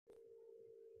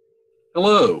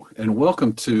Hello, and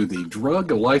welcome to the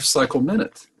Drug Lifecycle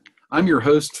Minute. I'm your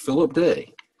host, Philip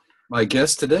Day. My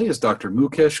guest today is Dr.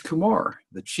 Mukesh Kumar,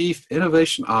 the Chief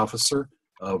Innovation Officer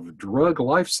of Drug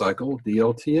Lifecycle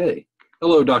DLTA.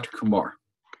 Hello, Dr. Kumar.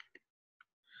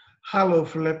 Hello,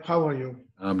 Philip. How are you?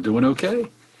 I'm doing okay.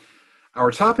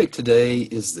 Our topic today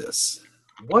is this: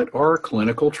 what are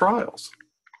clinical trials?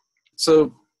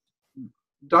 So,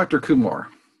 Dr. Kumar,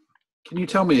 can you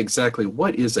tell me exactly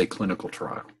what is a clinical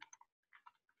trial?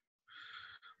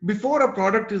 Before a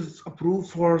product is approved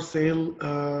for sale,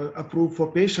 approved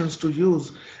for patients to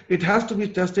use, it has to be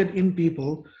tested in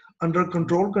people under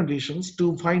controlled conditions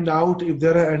to find out if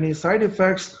there are any side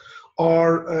effects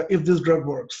or if this drug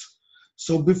works.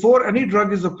 So before any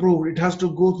drug is approved, it has to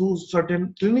go through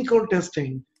certain clinical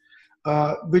testing,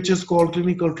 which is called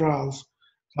clinical trials.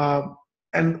 Uh,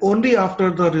 and only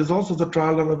after the results of the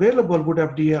trial are available would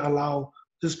FDA allow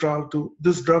this drug to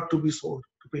be sold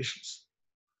to patients.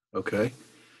 Okay.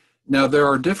 Now, there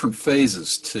are different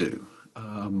phases too,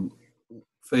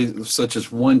 phases such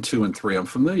as 1, 2, and 3. I'm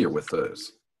familiar with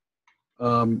those.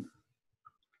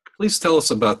 Please tell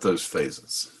us about those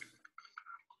phases.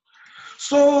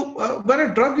 So when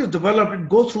a drug is developed, it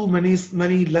goes through many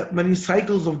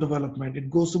cycles of development.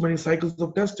 It goes through many cycles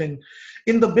of testing.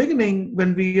 In the beginning,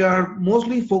 when we are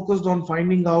mostly focused on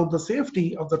finding out the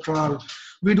safety of the trial,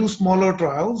 we do smaller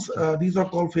trials. These are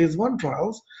called phase 1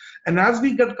 trials. And as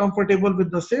we get comfortable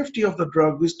with the safety of the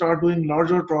drug, we start doing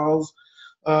larger trials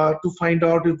to find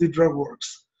out if the drug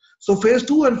works. So phase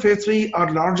 2 and phase 3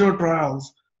 are larger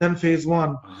trials than phase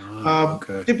 1.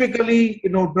 Okay. Typically,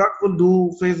 drug will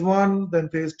do phase 1, then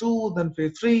phase 2, then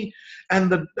phase 3,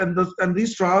 and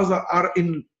these trials are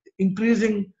in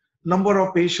increasing number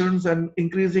of patients and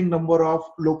increasing number of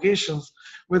locations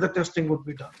where the testing would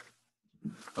be done.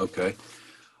 Okay.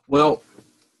 Well,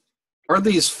 are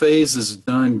these phases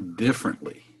done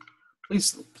differently?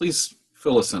 Please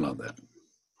fill us in on that.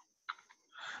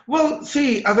 Well,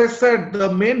 see, as I said,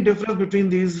 the main difference between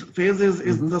these phases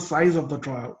is the size of the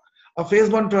trial. A phase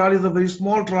 1 trial is a very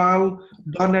small trial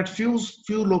done at few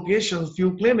locations,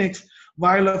 few clinics,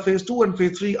 while a phase 2 and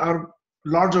phase 3 are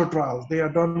larger trials. They are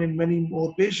done in many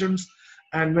more patients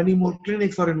and many more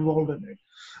clinics are involved in it.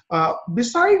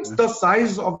 Besides the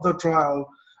size of the trial,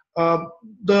 from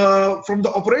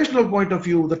the operational point of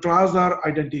view, the trials are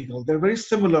identical. They're very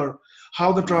similar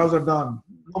how the trials are done.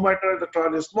 No matter if the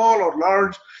trial is small or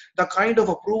large, the kind of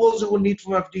approvals you will need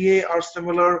from FDA are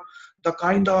similar. The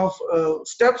kind of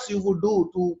steps you would do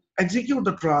to execute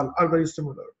the trial are very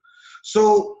similar.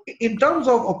 So in terms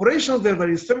of operations, they're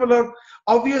very similar.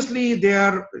 Obviously,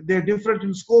 they're different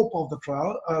in scope of the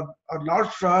trial. A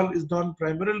large trial is done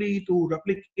primarily to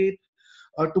replicate,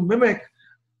 to mimic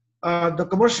the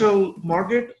commercial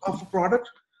market of a product,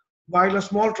 while a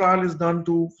small trial is done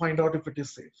to find out if it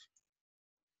is safe.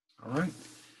 All right.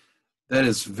 That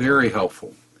is very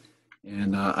helpful.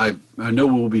 And I know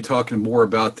we'll be talking more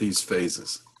about these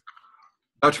phases.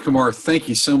 Dr. Kumar, thank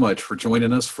you so much for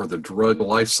joining us for the Drug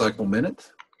Lifecycle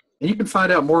Minute. And you can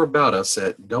find out more about us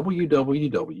at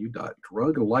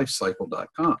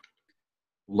www.druglifecycle.com.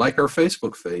 Like our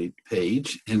Facebook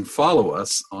page and follow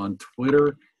us on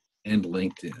Twitter and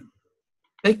LinkedIn.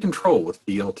 Take control with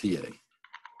DLTA.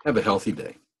 Have a healthy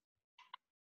day.